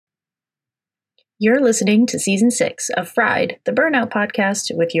You're listening to Season 6 of Fried, the Burnout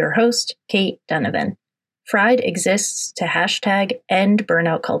Podcast with your host, Kate Donovan. Fried exists to hashtag end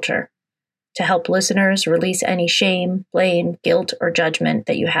burnout culture, to help listeners release any shame, blame, guilt, or judgment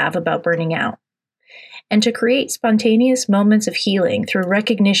that you have about burning out, and to create spontaneous moments of healing through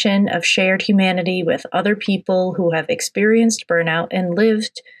recognition of shared humanity with other people who have experienced burnout and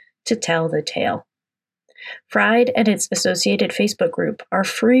lived to tell the tale. Fried and its associated Facebook group are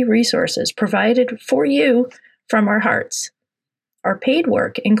free resources provided for you from our hearts. Our paid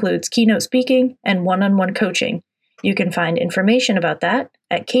work includes keynote speaking and one-on-one coaching. You can find information about that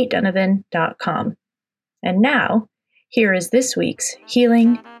at katedonovan.com. And now, here is this week's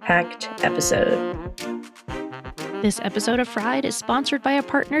Healing Hacked episode. This episode of Fried is sponsored by our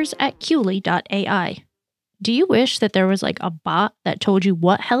partners at Quli.ai. Do you wish that there was like a bot that told you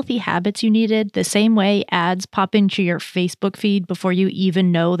what healthy habits you needed the same way ads pop into your Facebook feed before you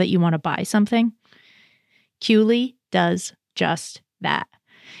even know that you want to buy something? Quli does just that.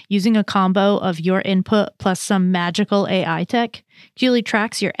 Using a combo of your input plus some magical AI tech, Quli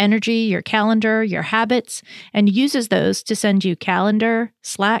tracks your energy, your calendar, your habits, and uses those to send you calendar,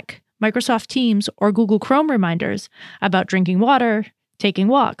 Slack, Microsoft Teams, or Google Chrome reminders about drinking water, taking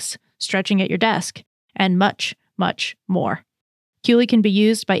walks, stretching at your desk, and much, much more. Quli can be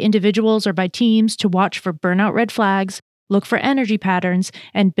used by individuals or by teams to watch for burnout red flags, look for energy patterns,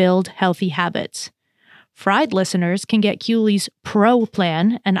 and build healthy habits. Fried listeners can get Quli's Pro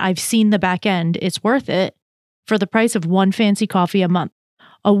plan, and I've seen the back end, it's worth it, for the price of one fancy coffee a month,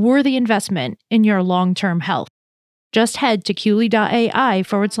 a worthy investment in your long-term health. Just head to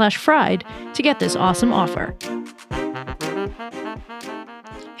Quli.ai/fried to get this awesome offer.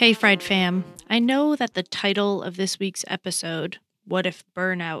 Hey, Fried fam. I know that the title of this week's episode, What If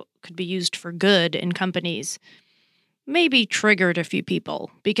Burnout Could Be Used for Good in Companies, maybe triggered a few people,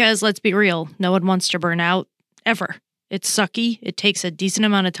 because let's be real, no one wants to burn out, ever. It's sucky, it takes a decent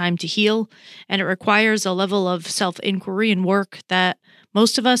amount of time to heal, and it requires a level of self-inquiry and work that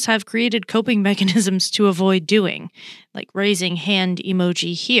most of us have created coping mechanisms to avoid doing, like raising hand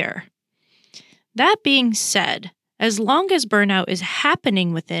emoji here. That being said, as long as burnout is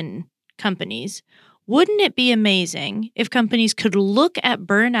happening within companies, wouldn't it be amazing if companies could look at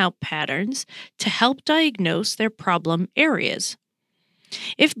burnout patterns to help diagnose their problem areas?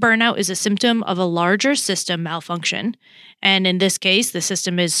 If burnout is a symptom of a larger system malfunction, and in this case, the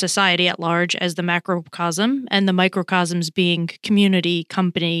system is society at large as the macrocosm, and the microcosms being community,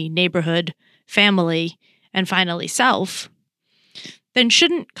 company, neighborhood, family, and finally self, then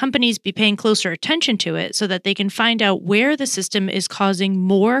shouldn't companies be paying closer attention to it so that they can find out where the system is causing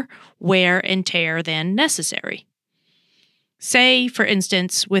more wear and tear than necessary? Say, for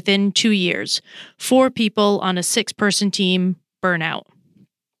instance, within 2 years, 4 people on a 6-person team burn out.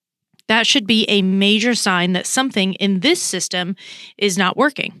 That should be a major sign that something in this system is not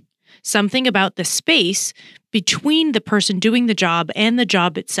working. Something about the space between the person doing the job and the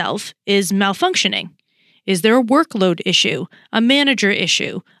job itself is malfunctioning. Is there a workload issue, a manager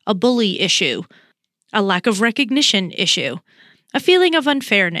issue, a bully issue, a lack of recognition issue, a feeling of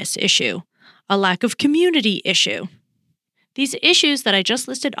unfairness issue, a lack of community issue? These issues that I just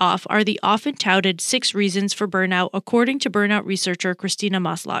listed off are the often touted 6 reasons for burnout according to burnout researcher Christina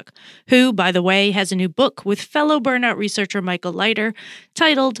Maslach, who, by the way, has a new book with fellow burnout researcher Michael Leiter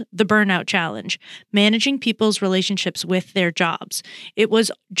titled The Burnout Challenge: Managing People's Relationships with Their Jobs. It was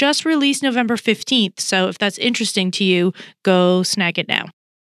just released November 15th, so if that's interesting to you, go snag it now.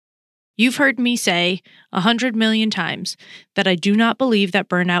 You've heard me say 100 million times that I do not believe that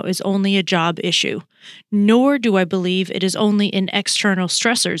burnout is only a job issue, nor do I believe it is only an external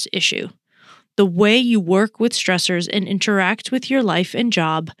stressors issue. The way you work with stressors and interact with your life and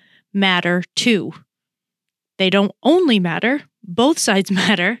job matter too. They don't only matter, both sides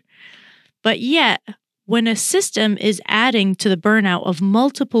matter, but yet, when a system is adding to the burnout of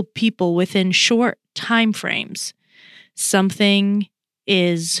multiple people within short time frames, something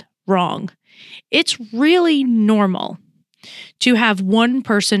is wrong. It's really normal to have one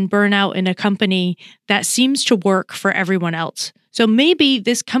person burn out in a company that seems to work for everyone else. So maybe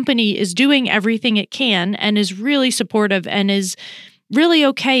this company is doing everything it can and is really supportive and is really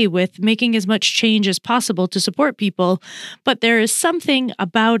okay with making as much change as possible to support people, but there is something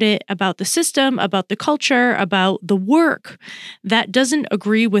about it, about the system, about the culture, about the work that doesn't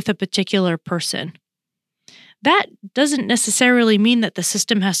agree with a particular person. That doesn't necessarily mean that the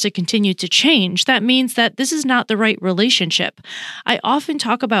system has to continue to change. That means that this is not the right relationship. I often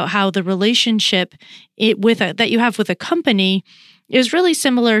talk about how the relationship that you have with a company is really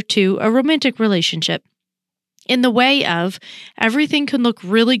similar to a romantic relationship. in the way of everything can look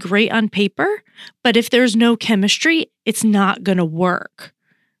really great on paper, but if there's no chemistry, it's not going to work,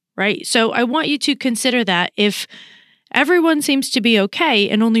 right? So I want you to consider that if everyone seems to be okay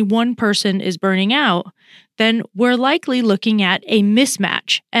and only one person is burning out, then we're likely looking at a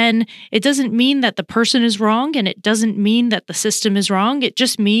mismatch. And it doesn't mean that the person is wrong, and it doesn't mean that the system is wrong. It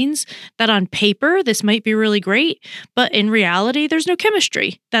just means that on paper, this might be really great, but in reality, there's no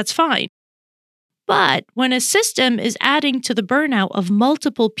chemistry. That's fine. But when a system is adding to the burnout of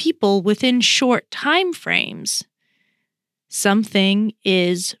multiple people within short time frames, something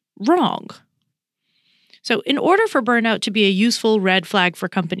is wrong. So in order for burnout to be a useful red flag for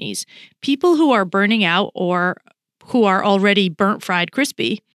companies, people who are burning out or who are already burnt, fried,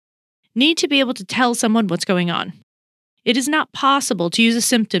 crispy need to be able to tell someone what's going on. It is not possible to use a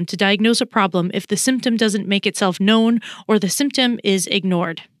symptom to diagnose a problem if the symptom doesn't make itself known or the symptom is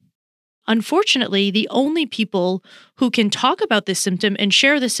ignored. Unfortunately, the only people who can talk about this symptom and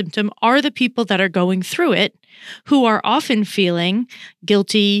share the symptom are the people that are going through it, who are often feeling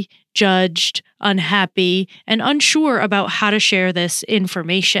guilty, judged, unhappy, and unsure about how to share this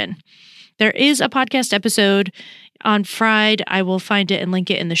information. There is a podcast episode on Fried, I will find it and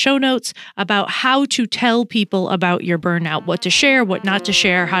link it in the show notes, about how to tell people about your burnout, what to share, what not to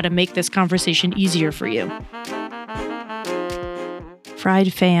share, how to make this conversation easier for you.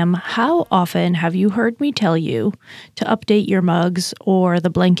 Fried fam, how often have you heard me tell you to update your mugs or the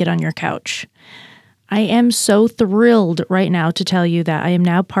blanket on your couch? I am so thrilled right now to tell you that I am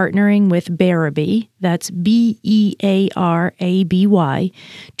now partnering with Bearaby, that's Bearaby,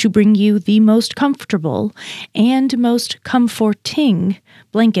 to bring you the most comfortable and most comforting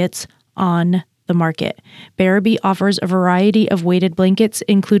blankets on the market. Bearaby offers a variety of weighted blankets,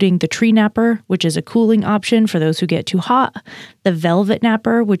 including the Tree Napper, which is a cooling option for those who get too hot, the Velvet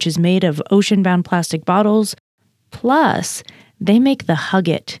Napper, which is made of ocean-bound plastic bottles, plus they make the Hug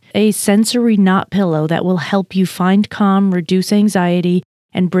It, a sensory knot pillow that will help you find calm, reduce anxiety,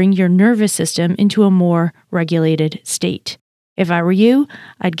 and bring your nervous system into a more regulated state. If I were you,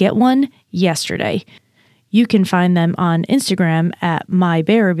 I'd get one yesterday. You can find them on Instagram at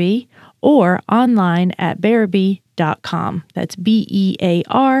mybearaby or online at bearaby.com. That's BEARABY.com,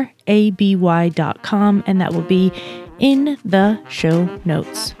 and that will be in the show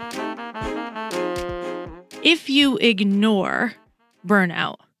notes. If you ignore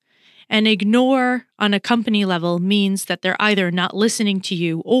burnout, and ignore on a company level means that they're either not listening to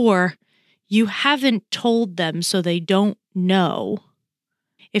you or you haven't told them so they don't know.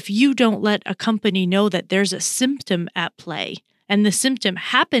 If you don't let a company know that there's a symptom at play and the symptom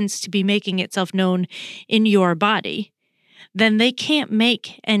happens to be making itself known in your body, then they can't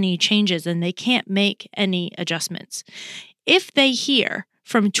make any changes and they can't make any adjustments. If they hear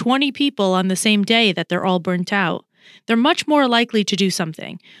from 20 people on the same day that they're all burnt out, they're much more likely to do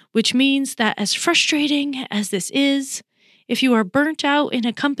something, which means that as frustrating as this is, if you are burnt out in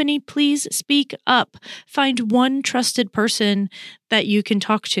a company, please speak up. Find one trusted person that you can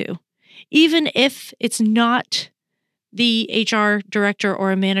talk to. Even if it's not the HR director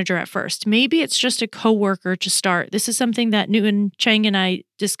or a manager at first. Maybe it's just a coworker to start. This is something that Newton Chang and I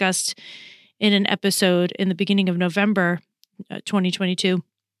discussed in an episode in the beginning of November 2022.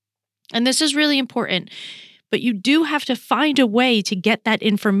 And this is really important. But you do have to find a way to get that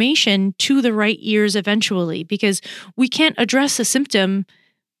information to the right ears eventually, because we can't address a symptom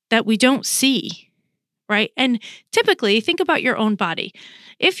that we don't see, right? And typically, think about your own body.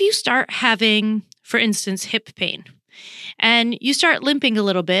 If you start having, for instance, hip pain, and you start limping a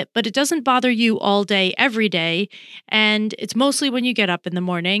little bit, but it doesn't bother you all day, every day, and it's mostly when you get up in the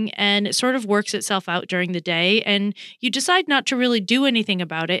morning, and it sort of works itself out during the day, and you decide not to really do anything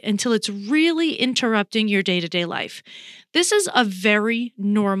about it until it's really interrupting your day-to-day life. This is a very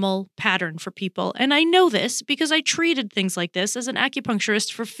normal pattern for people, and I know this because I treated things like this as an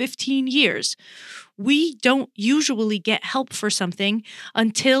acupuncturist for 15 years. We don't usually get help for something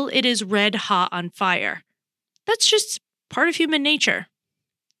until it is red hot on fire. That's just part of human nature.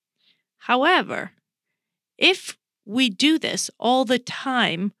 However, if we do this all the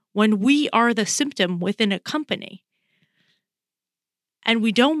time when we are the symptom within a company and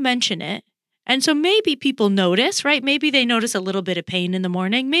we don't mention it, and so maybe people notice, right? Maybe they notice a little bit of pain in the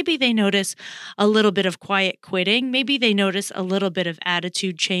morning. Maybe they notice a little bit of quiet quitting. Maybe they notice a little bit of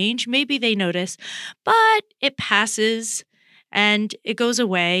attitude change. Maybe they notice, but it passes and it goes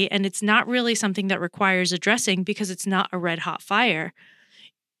away, and it's not really something that requires addressing because it's not a red hot fire.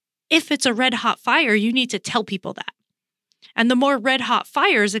 If it's a red hot fire, you need to tell people that. And the more red hot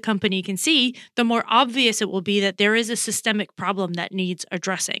fires a company can see, the more obvious it will be that there is a systemic problem that needs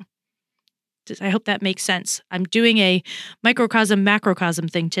addressing. I hope that makes sense. I'm doing a microcosm, macrocosm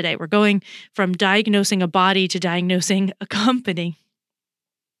thing today. We're going from diagnosing a body to diagnosing a company.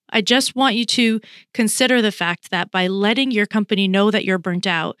 I just want you to consider the fact that by letting your company know that you're burnt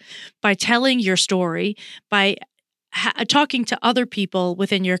out, by telling your story, by talking to other people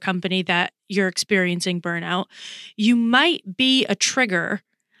within your company that you're experiencing burnout, you might be a trigger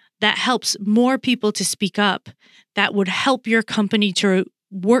that helps more people to speak up, that would help your company to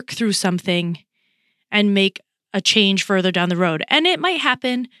work through something and make a change further down the road. And it might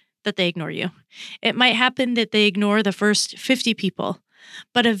happen that they ignore you. It might happen that they ignore the first 50 people,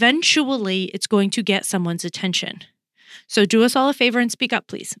 but eventually it's going to get someone's attention. So do us all a favor and speak up,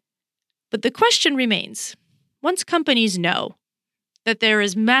 please. But the question remains, once companies know that there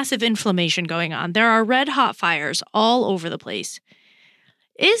is massive inflammation going on, there are red hot fires all over the place,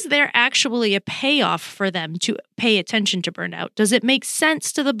 is there actually a payoff for them to pay attention to burnout? Does it make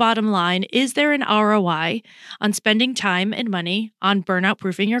sense to the bottom line? Is there an ROI on spending time and money on burnout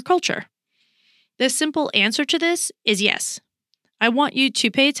proofing your culture? The simple answer to this is yes. I want you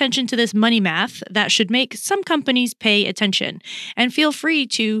to pay attention to this money math that should make some companies pay attention. And feel free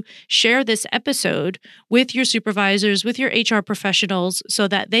to share this episode with your supervisors, with your HR professionals, so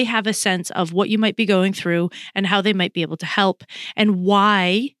that they have a sense of what you might be going through and how they might be able to help and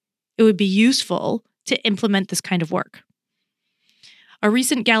why it would be useful to implement this kind of work. A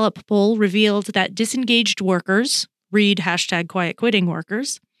recent Gallup poll revealed that disengaged workers, read #QuietQuitting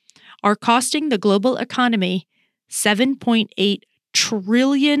workers, are costing the global economy $7.8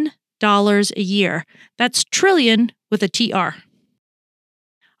 trillion a year. That's trillion with a TR.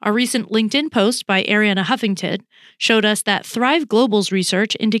 A recent LinkedIn post by Arianna Huffington showed us that Thrive Global's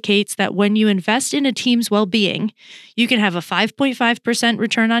research indicates that when you invest in a team's well-being, you can have a 5.5%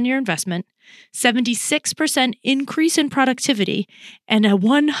 return on your investment, 76% increase in productivity, and a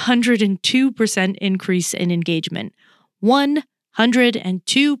 102% increase in engagement.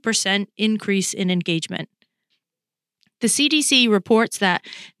 102% increase in engagement. The CDC reports that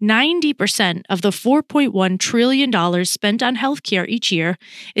 90% of the $4.1 trillion spent on healthcare each year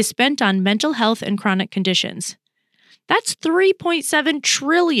is spent on mental health and chronic conditions. That's $3.7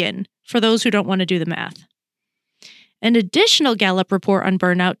 trillion for those who don't want to do the math. An additional Gallup report on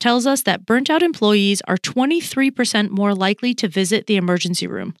burnout tells us that burnt-out employees are 23% more likely to visit the emergency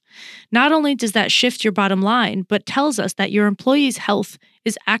room. Not only does that shift your bottom line, but tells us that your employees' health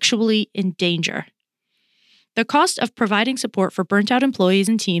is actually in danger. The cost of providing support for burnt-out employees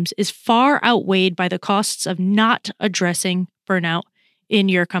and teams is far outweighed by the costs of not addressing burnout in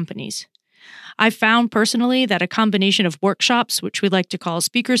your companies. I've found personally that a combination of workshops, which we like to call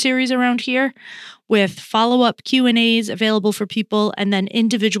speaker series around here, with follow-up Q&As available for people, and then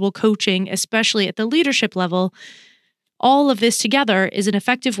individual coaching, especially at the leadership level, all of this together is an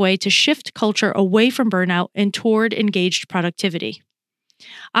effective way to shift culture away from burnout and toward engaged productivity.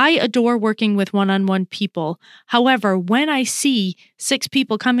 I adore working with one-on-one people. However, when I see 6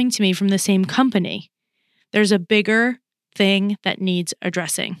 people coming to me from the same company, there's a bigger thing that needs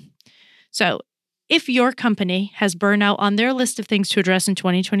addressing. So, if your company has burnout on their list of things to address in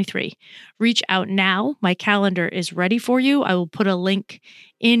 2023, reach out now. My calendar is ready for you. I will put a link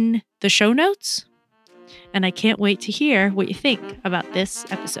in the show notes. And I can't wait to hear what you think about this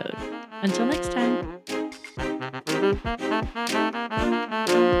episode. Until next time.